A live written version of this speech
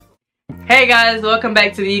Hey guys, welcome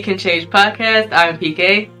back to the You Can Change podcast. I'm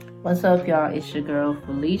PK. What's up, y'all? It's your girl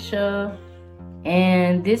Felicia,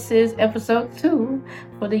 and this is episode 2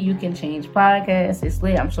 for the You Can Change podcast. It's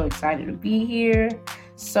lit. I'm so excited to be here.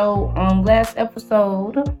 So, last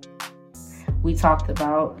episode we talked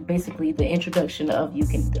about basically the introduction of You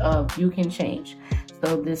Can Change.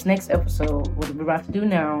 So this next episode, what we're about to do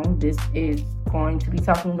now, this is going to be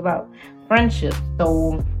talking about friendship.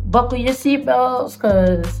 So buckle your seatbelts,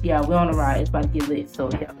 because we're on a ride. It's about to get lit. So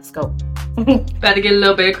let's go. About to get a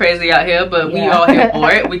little bit crazy out here, but we all here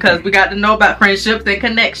for it because we got to know about friendships and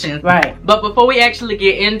connections. Right. But before we actually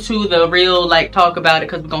get into the real talk about it,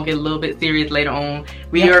 because we're gonna get a little bit serious later on,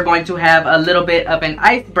 we are going to have a little bit of an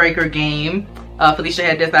icebreaker game. Felicia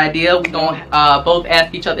had this idea. We're gonna both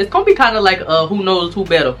ask each other. It's gonna be kind of like who knows who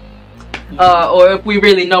better, or if we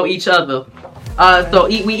really know each other. So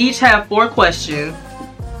we each have 4 questions,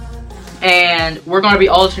 and we're gonna be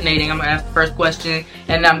alternating. I'm gonna ask the first question,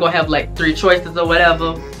 and then I'm gonna have 3 choices or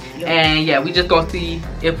whatever. Yep. And we just gonna see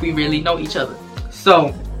if we really know each other.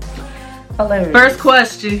 So, hilarious. First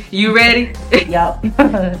question. You ready? Yup.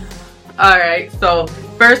 All right. So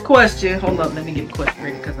first question. Hold up. Let me get the question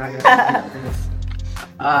ready because I got this.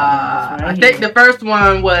 I think the first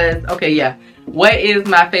one was What is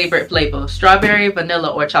my favorite flavor? Strawberry, vanilla,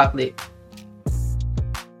 or chocolate?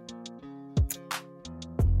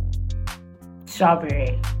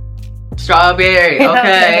 Strawberry.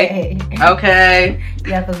 Okay. Okay.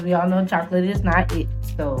 Yeah, because we all know chocolate is not it.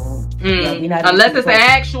 So not unless it's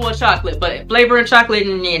actual chocolate, but flavoring chocolate,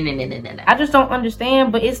 nah. I just don't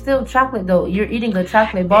understand. But it's still chocolate though. You're eating a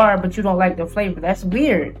chocolate bar, but you don't like the flavor. That's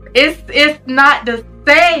weird. It's not the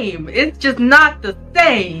same. It's just not the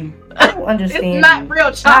same. I don't understand. It's not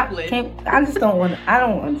real chocolate. I just don't want. I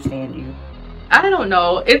don't understand you. I don't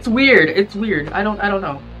know. It's weird. I don't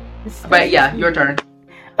know. But your turn.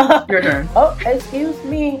 Your turn. Oh, excuse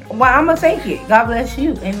me. Well, I'm gonna take it. God bless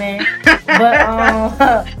you. Amen.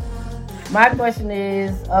 But my question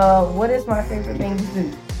is, what is my favorite thing to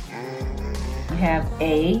do? You have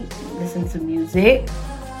A, listen to music.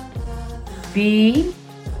 B,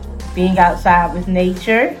 being outside with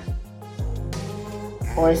nature.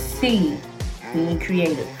 Or C, being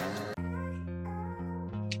creative.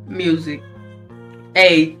 Music.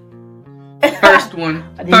 A. First one.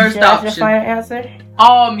 First option. That's your final answer?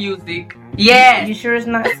 All music. Yes. You sure it's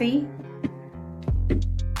not C?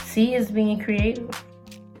 C is being creative.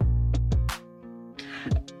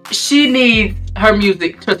 She needs her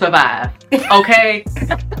music to survive. Okay?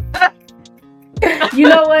 You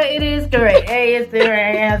know what? It is correct. A is the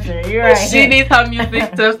right answer. You're right. She needs her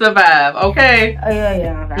music to survive. Okay? Oh,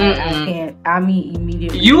 yeah. I can't. I mean,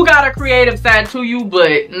 immediately. You got a creative side to you,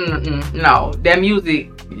 but no. That music,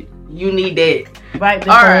 you need that. Right,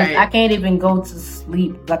 because I can't even go to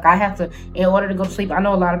sleep. I have to, in order to go to sleep, I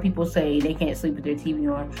know a lot of people say they can't sleep with their TV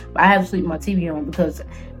on, but I have to sleep with my TV on because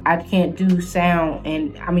I can't do sound,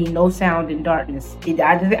 and no sound in darkness. Something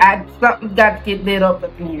got to get lit up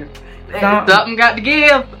in here. Something got to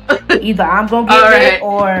give. Either I'm going to get lit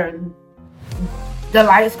or the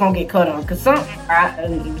light's going to get cut on, because no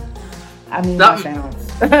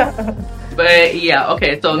sounds. But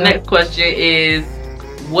okay, so next question is,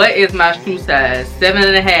 what is my shoe size?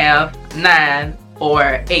 7.5, 9,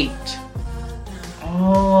 or 8?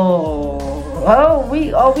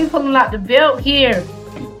 We pulling out the belt here.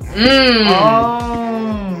 Give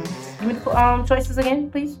me the choices again,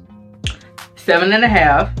 please.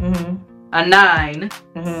 7.5, a 9,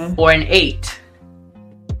 or an 8.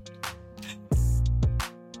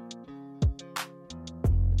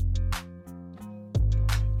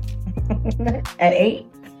 At 8?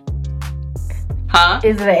 Huh?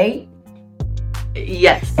 Is it an 8?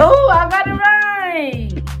 Yes. Oh, I got it right.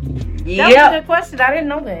 That was a good question. I didn't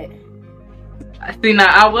know that. See, now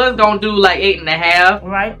I was gonna do 8.5,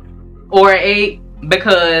 right, or 8,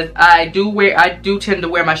 because I do tend to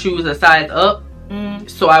wear my shoes a size up.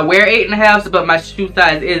 So I wear 8.5s, but my shoe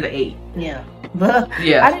size is 8. Yeah, but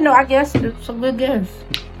I didn't know. I guess it's a good guess.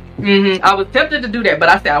 I was tempted to do that, but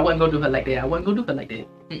I said I wasn't gonna do her like that.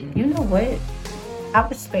 You know what? I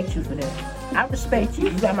respect you for that. I respect you.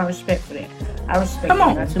 You got my respect for that. I respect Come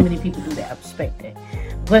on. Not too many people do that. I respect that.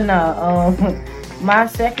 But no, my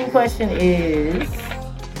second question is...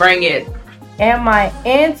 Bring it. Am I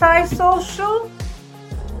antisocial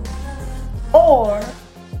or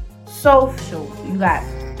social? You got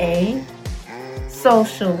A,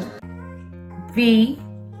 social, B,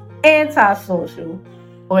 antisocial,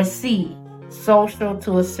 or C, social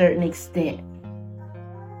to a certain extent.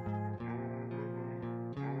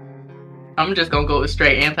 I'm just gonna go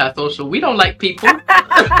straight antisocial. We don't like people.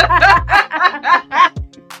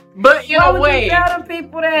 But you a way. Tell the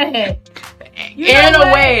people that. In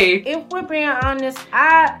a way. If we're being honest,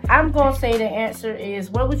 I'm gonna say the answer is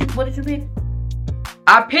what did you pick?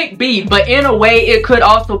 I picked B, but in a way it could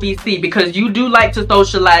also be C because you do like to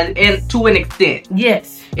socialize to an extent.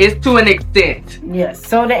 Yes. It's to an extent. Yes.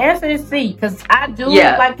 So the answer is C because I do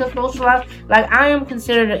like to socialize. Like I am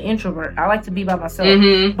considered an introvert. I like to be by myself.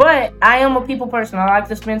 Mm-hmm. But I am a people person. I like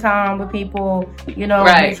to spend time with people,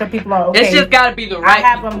 make sure people are okay. It's just gotta be the right I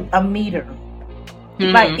have a meter.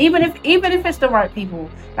 Mm-hmm. Like even if it's the right people,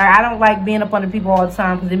 like I don't like being up under people all the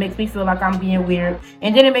time because it makes me feel like I'm being weird,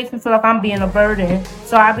 and then it makes me feel like I'm being a burden.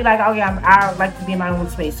 So I'd be like, okay, I like to be in my own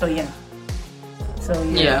space. So yeah.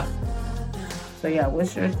 So yeah,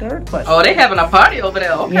 what's your third question? Oh, they having a party over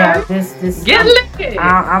there. Okay. Yeah, this get lit.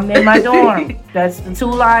 I'm in my dorm. That's the 2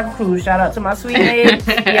 Live crew. Shout out to my sweet ladies.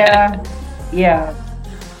 Yeah.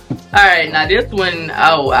 All right, now this one.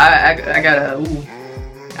 Oh, I gotta. Ooh.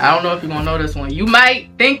 I don't know if you're gonna know this one. You might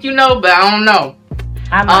think you know, but I don't know.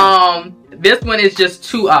 This one is just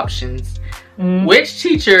 2 options. Mm-hmm. Which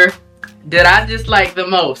teacher did I dislike the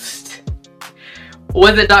most?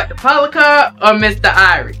 Was it Dr. Pollicar or Mr.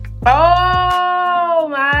 Irick? Oh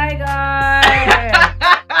my God!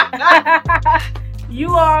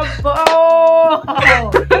 You are bold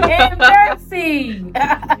and messy.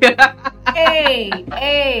 Hey.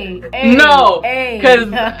 No, because.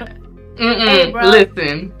 Hey, bro,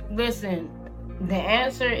 listen. The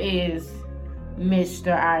answer is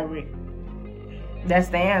Mr. Irick. That's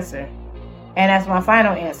the answer, and that's my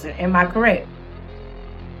final answer. Am I correct?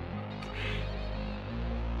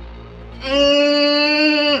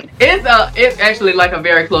 It's actually like a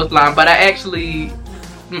very close line, but I actually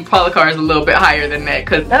Pollicar is a little bit higher than that.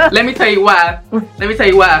 Cause let me tell you why.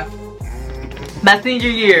 My senior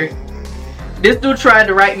year, this dude tried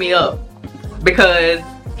to write me up because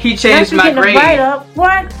he changed my grade. Write up?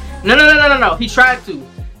 What? No. He tried to.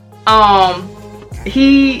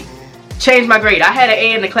 He changed my grade. I had an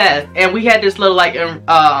A in the class, and we had this little like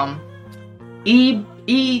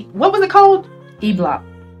what was it called? E-block.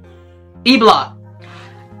 E-block.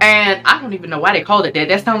 And I don't even know why they called it that.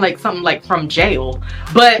 That sounds like something like from jail.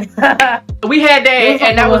 But we had that,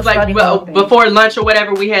 and that was like before lunch or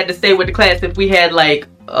whatever. We had to stay with the class if we had like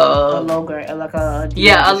a low grade, like a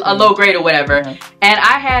low grade or whatever. Yeah. And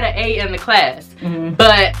I had an A in the class,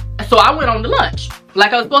 but so I went on to lunch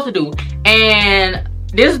like I was supposed to do, and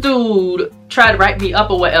this dude tried to write me up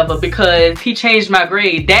or whatever because he changed my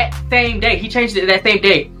grade that same day. He changed it that same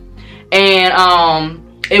day, and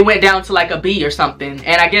it went down to like a B or something.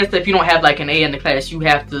 And I guess if you don't have like an A in the class, you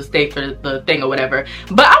have to stay for the thing or whatever.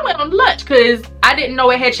 But I went on lunch because I didn't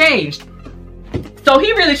know it had changed. So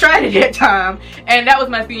he really tried it that time. And that was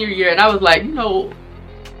my senior year. And I was like,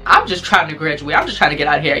 I'm just trying to graduate. I'm just trying to get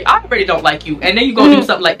out of here. I already don't like you. And then you go do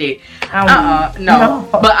something like that. No.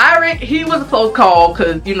 But Irick, he was a close call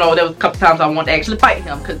because, there was a couple times I wanted to actually fight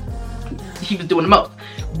him because he was doing the most.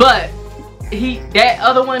 But that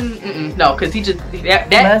other one, no, because he just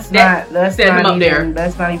let's set him up there.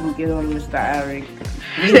 Let's not even get on Mr. Irick.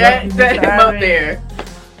 Set him up there.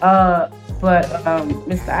 But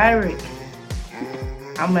Mr. Irick,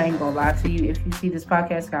 I'm not even gonna lie to you. If you see this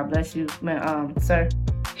podcast, God bless you, man. Sir,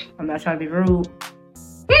 I'm not trying to be rude,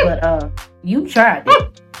 but you tried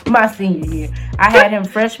it. My senior year, I had him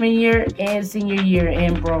freshman year and senior year,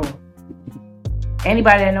 and bro,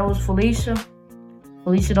 anybody that knows Felicia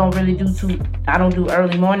don't really I don't do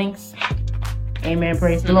early mornings. Amen,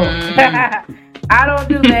 praise the Lord. I don't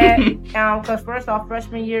do that. Because first off,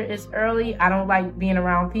 freshman year is early. I don't like being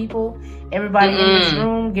around people. Everybody in this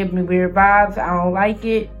room give me weird vibes. I don't like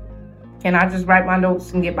it. Can I just write my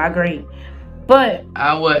notes and get my grade? But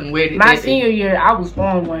I wasn't with it. My senior year, I was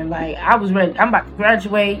on one. Like, I was ready. I'm about to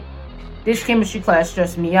graduate. This chemistry class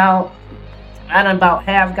stressed me out. I done about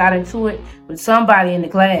half got into it with somebody in the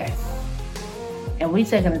class. And we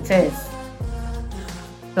taking a test.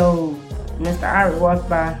 So Mr. Irick walks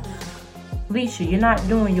by. Felicia, you're not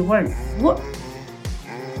doing your work. What?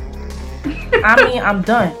 I'm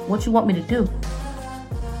done. What you want me to do?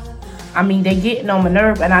 They getting on my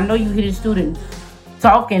nerve, and I know you hear the student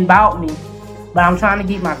talking about me, but I'm trying to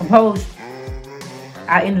keep my composure.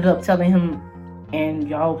 I ended up telling him, and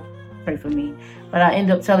y'all pray for me, but I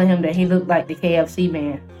ended up telling him that he looked like the KFC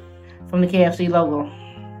man from the KFC logo.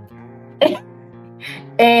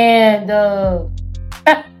 And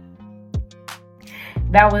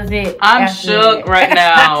that was it. I'm shook right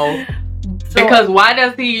now. Because why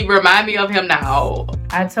does he remind me of him now?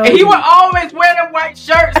 I told you. He would always wear them white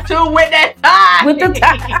shirts too with that tie. With the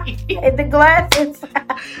tie and the glasses.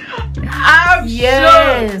 I'm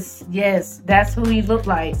shook. Yes, that's who he looked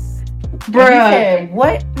like. Bruh. And he said,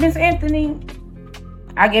 "What, Miss Anthony?"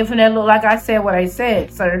 I gave him that look like I said what I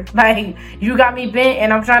said, sir. Like, you got me bent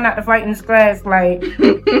and I'm trying not to fight in this class. Like,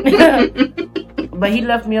 but he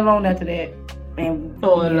left me alone after that. And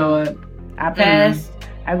oh, Lord. I passed.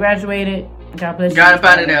 I graduated. God bless you. Got up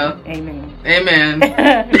out of there. Amen. Amen.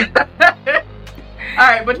 All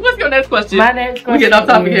right, but what's your next question? My next question we get off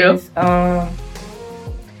topic here.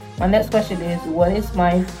 My next question is, what is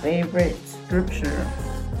my favorite scripture?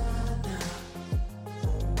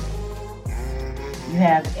 You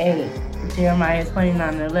have A, Jeremiah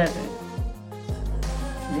 29:11.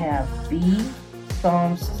 You have B,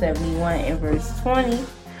 Psalms 71 and verse 20.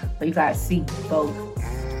 Or you got C, both.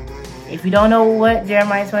 If you don't know what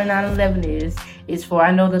Jeremiah 29:11 is, it's for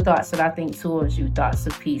I know the thoughts that I think towards you, thoughts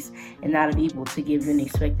of peace and not of evil, to give you an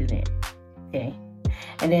expected end. Okay.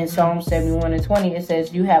 And then Psalm 71 and 20, it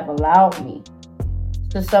says, you have allowed me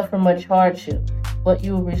to suffer much hardship, but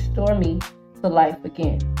you will restore me to life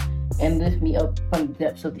again and lift me up from the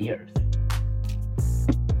depths of the earth.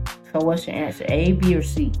 So what's your answer? A, B, or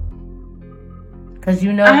C? Because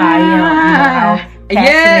you know how I am. You know how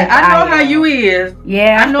yeah, I know how you is.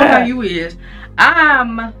 Yeah. I know how you is.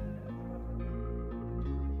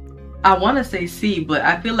 I want to say C, but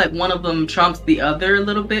I feel like one of them trumps the other a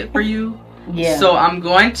little bit for you. Yeah. So I'm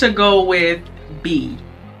going to go with B.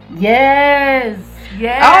 Yes.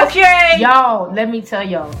 Yes. Okay. Y'all, let me tell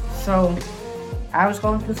y'all. So I was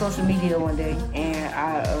going through social media one day and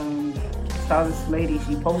I saw this lady.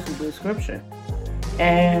 She posted the scripture.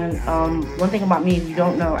 And one thing about me, if you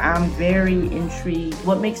don't know, I'm very intrigued.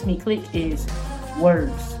 What makes me click is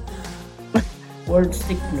words. Words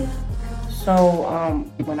stick to me. So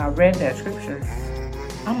when I read that scripture,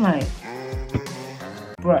 I'm like,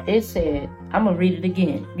 bruh, it said, I'm gonna read it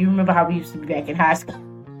again. You remember how we used to be back in high school?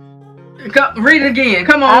 Read it again.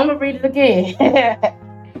 Come on. I'm gonna read it again.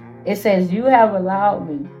 It says, you have allowed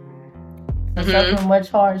me to suffer much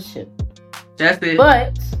hardship. That's it.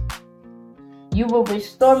 But you will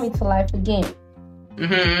restore me to life again.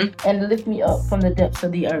 And lift me up from the depths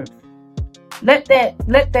of the earth. Let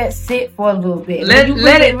that sit for a little bit. Let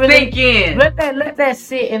it sink in. Let that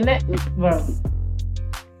sit and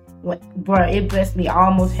bro, it blessed me. I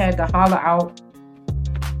almost had to holler out,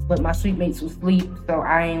 but my sweet mates was asleep, so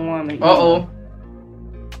I ain't want to.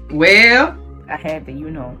 Well, I had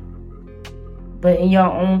to, But in your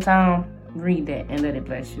own time, read that and let it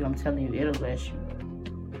bless you. I'm telling you, it'll bless you.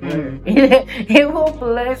 It will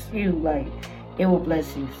bless you. Like, it will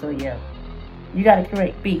bless you. So yeah, you got it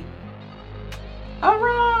correct. B. All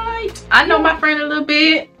right. I know my friend a little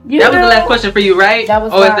bit. That was the last question for you, right? That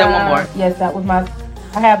was is that one more? Yes, that was my.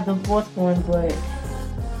 I have the fourth one, but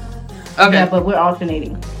okay. Yeah, but we're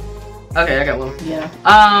alternating. Okay, I got one. Yeah.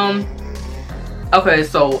 Okay,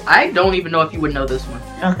 so I don't even know if you would know this one.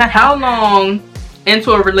 How long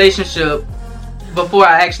into a relationship before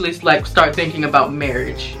I actually start thinking about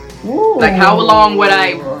marriage? Ooh. Like, how long would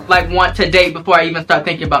I want to date before I even start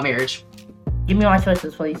thinking about marriage? Give me my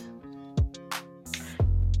choices, please.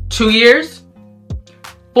 2 years,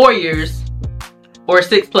 4 years, or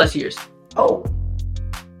 6+ years? Oh.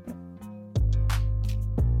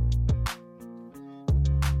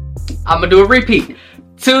 I'm gonna do a repeat.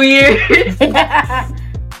 2 years,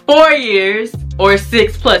 4 years, or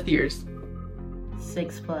 6+ years?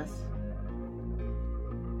 6+.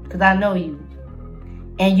 Because I know you.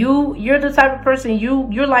 And you're the type of person,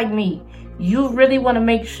 you're like me. You really want to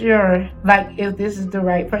make sure, if this is the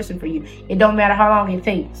right person for you. It don't matter how long it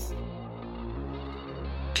takes.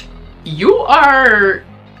 You are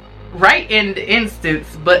right in the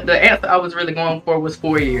instance, but the answer I was really going for was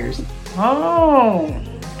 4 years. Oh.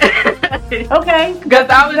 Okay. Because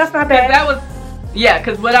that's not bad.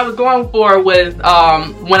 Because what I was going for was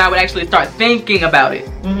when I would actually start thinking about it.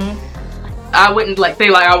 I wouldn't say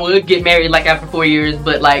I would get married after 4 years,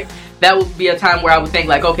 but that would be a time where I would think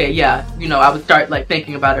okay, yeah, I would start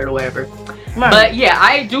thinking about it or whatever. Right. But yeah,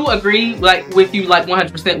 I do agree with you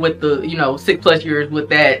 100% with the 6+ years with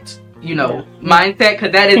that mindset,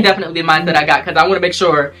 because that is definitely the mindset I got, because I want to make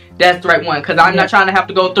sure that's the right one, because I'm not trying to have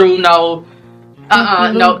to go through no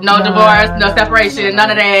divorce, no separation, none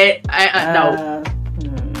of that. No.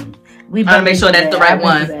 We want to make sure that's the right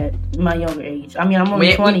one. My younger age. I mean, I'm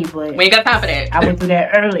only 20, but we ain't got time for that. I went through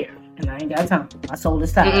that earlier, and I ain't got time. My soul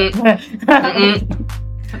is tired.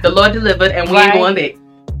 The Lord delivered, and we ain't going back.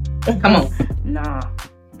 Come on. Nah.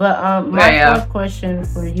 But my fourth question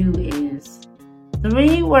for you is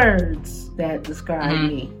 3 words that describe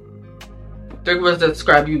me. 3 words that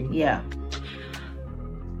describe you. Yeah.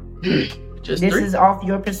 Just this 3? is off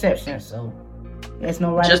your perception, so there's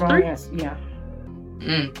no right or wrong answer. Yeah.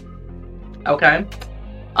 Okay.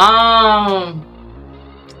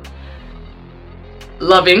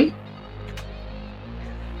 Loving.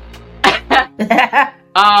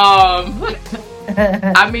 I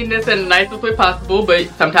mean this in the nicest way possible, but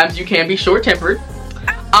sometimes you can be short-tempered.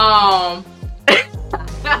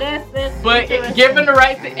 But given the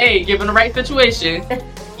right situation,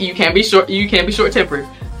 you can be short-tempered.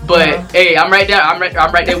 But hey, I'm right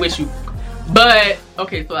there with you. But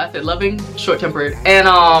okay, so I said loving, short-tempered, and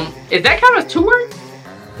is that count as 2 words?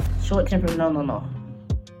 Short-tempered? No.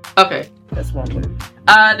 Okay, that's 1 word.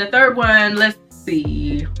 The third one, let's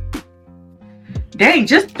see. Dang,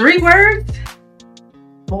 just 3 words?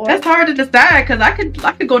 4? That's hard to decide because I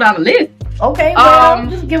could go down the list. Okay, well,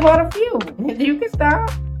 just give out a few. You can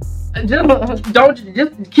stop.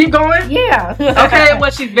 Just keep going. Yeah. Okay,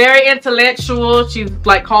 well, she's very intellectual. She's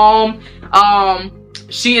like calm.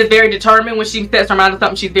 She is very determined. When she sets her mind to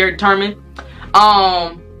something, she's very determined.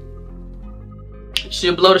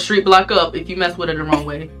 She'll blow the street block up if you mess with her the wrong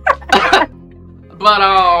way. But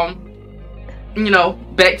you know,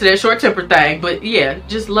 back to that short-tempered thing. But yeah,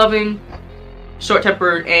 just loving,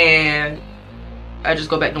 short-tempered, and I just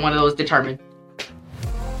go back to one of those, determined.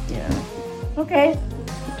 Yeah. Okay.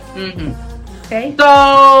 Okay.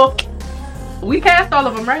 So we passed all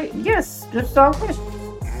of them, right? Yes. Just all questions.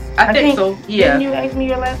 I think so. Yeah. Didn't you ask me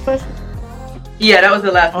your last question? Yeah, that was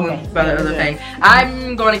the last one about the other thing.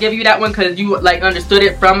 I'm going to give you that one because you like understood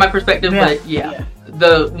it from my perspective. Yeah. But yeah,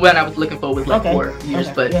 the one I was looking for was like 4 years.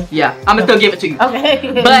 But yeah, I'm gonna still give it to you.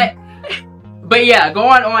 Okay. But yeah,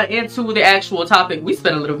 going on into the actual topic, we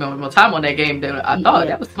spent a little bit more time on that game than I thought.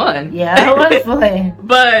 That was fun. Yeah, it was fun.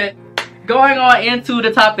 But going on into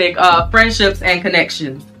the topic, friendships and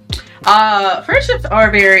connections. Friendships are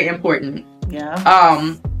very important.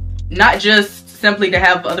 Yeah. Not just simply to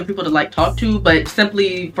have other people to like talk to, but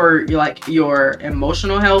simply for like your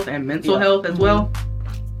emotional health and mental health as well.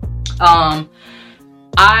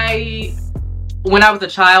 When I was a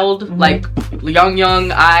child, like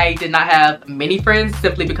young, I did not have many friends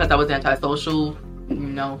simply because I was antisocial. You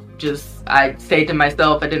know, just I stayed to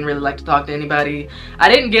myself. I didn't really like to talk to anybody. I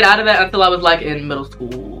didn't get out of that until I was like in middle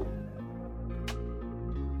school.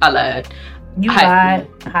 I lied. You lied.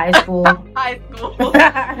 High school. High school.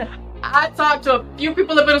 I talked to a few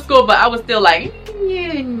people in middle school, but I was still like,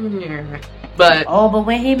 but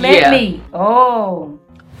when he met me,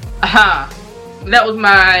 that was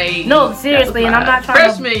my seriously, and I'm not trying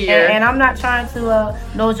freshman year, and I'm not trying to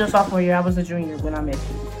no, it was your sophomore year. I was a junior when I met you.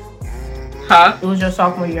 It was your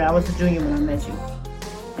sophomore year. I was a junior when I met you.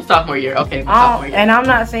 Sophomore year, okay. Sophomore year. And I'm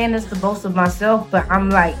not saying this to boast of myself, but I'm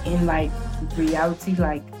like in like reality,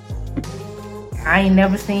 like I ain't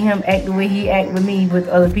never seen him act the way he act with me with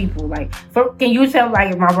other people. Like, can you tell,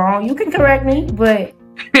 like, am I wrong? You can correct me, but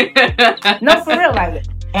no, for real, like,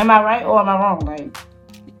 am I right or am I wrong? Like,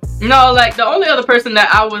 no, like the only other person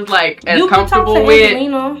that I was like as comfortable with,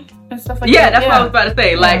 Angelina and stuff like that's what I was about to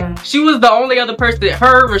say. Like, she was the only other person.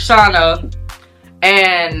 Her, Rashana,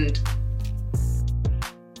 and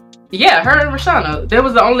her and Rashana. There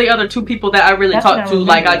was the only other 2 people that I really talked to.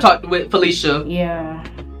 Like, I talked with Felicia. Yeah.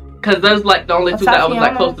 Because those like the only 2 that I was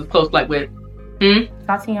like close like with.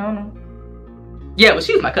 Tatiana. Yeah, but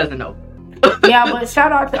she was my cousin though. Yeah, but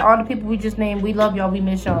shout out to all the people we just named. We love y'all. We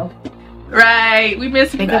miss y'all. Right, we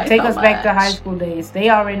miss you guys. Take us back to high school days.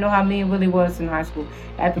 They already know how me and Willie was in high school.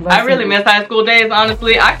 I really miss high school days.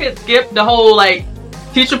 Honestly, I could skip the whole like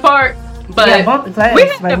teacher part, but bump the class. We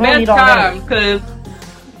had the best time because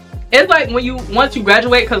it's like once you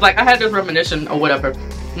graduate. Because like I had this premonition or whatever.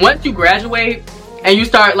 Once you graduate. And you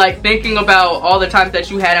start like thinking about all the times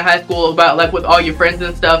that you had in high school, about like with all your friends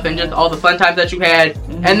and stuff, and just all the fun times that you had.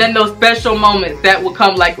 And then those special moments that will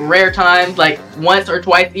come, like rare times, like once or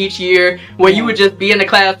twice each year, where you would just be in the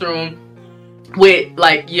classroom with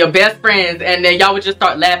like your best friends, and then y'all would just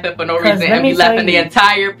start laughing for no reason and be laughing the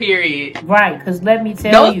entire period. Right, because let me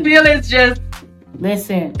tell you, those feelings just they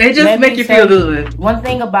just make you feel good. One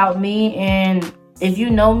thing about me, and if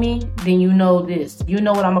you know me, then you know this. You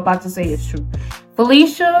know what I'm about to say is true.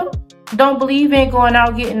 Felicia don't believe in going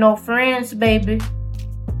out getting no friends, baby.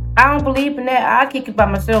 I don't believe in that. I kick it by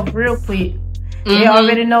myself real quick. They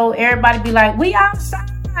already know. Everybody be like, we outside.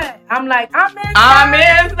 I'm like, I'm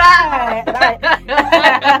inside.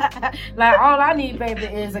 Like, all I need, baby,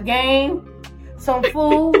 is a game, some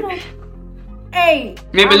food. Hey,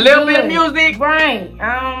 maybe a little bit of music. Right.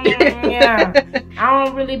 I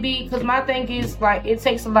don't really be, because my thing is like, it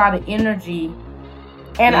takes a lot of energy.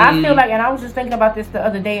 And I feel like, and I was just thinking about this the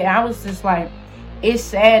other day, and I was just like, it's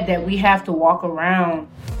sad that we have to walk around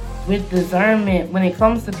with discernment when it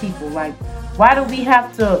comes to people. Like, why do we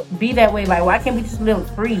have to be that way? Like, why can't we just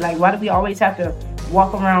live free? Like, why do we always have to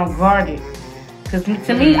walk around guarded? Because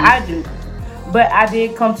to me, I do. But I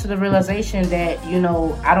did come to the realization that, you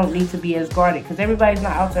know, I don't need to be as guarded because everybody's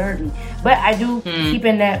not out to hurt me. But I do keep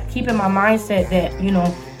in my mindset that, you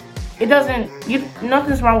know, it doesn't,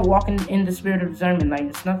 nothing's wrong with walking in the spirit of discernment. Like,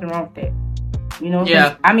 there's nothing wrong with that. You know?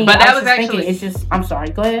 Yeah. I mean, but I was actually thinking, it's just, I'm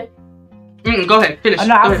sorry, go ahead. Go ahead, finish.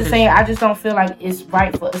 No, I was just saying, I just don't feel like it's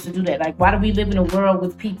right for us to do that. Like, why do we live in a world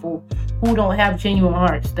with people who don't have genuine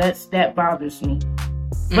hearts? That bothers me.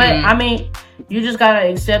 But, I mean, you just gotta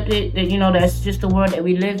accept it that, you know, that's just the world that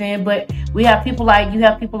we live in. But you have people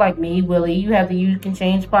like me, Willie. You have the You Can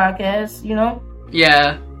Change podcast, you know?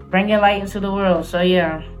 Yeah. Bringing light into the world. So,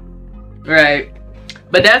 yeah. Right.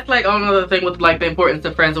 But that's like another thing with like the importance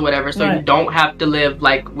of friends or whatever. So you don't have to live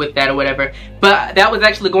like with that or whatever. But that was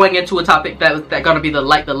actually going into a topic that was going to be the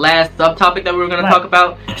last subtopic that we were going to talk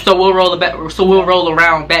about. So we'll roll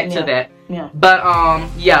around back to that. Yeah. But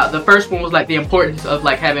yeah, the first one was like the importance of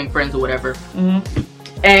like having friends or whatever.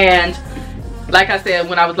 And like I said,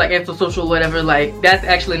 when I was like antisocial or whatever, like that's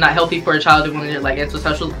actually not healthy for a child when you're like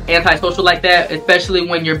antisocial like that, especially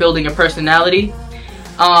when you're building a personality.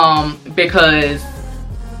 Because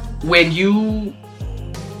when you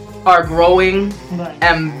are growing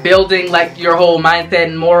and building like your whole mindset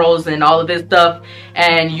and morals and all of this stuff,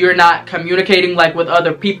 and you're not communicating like with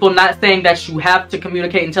other people, not saying that you have to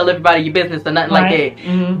communicate and tell everybody your business or nothing like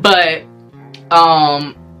that, but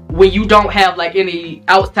when you don't have like any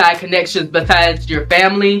outside connections besides your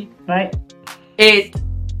family, it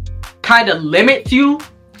kind of limits you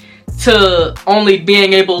to only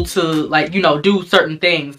being able to like, you know, do certain things.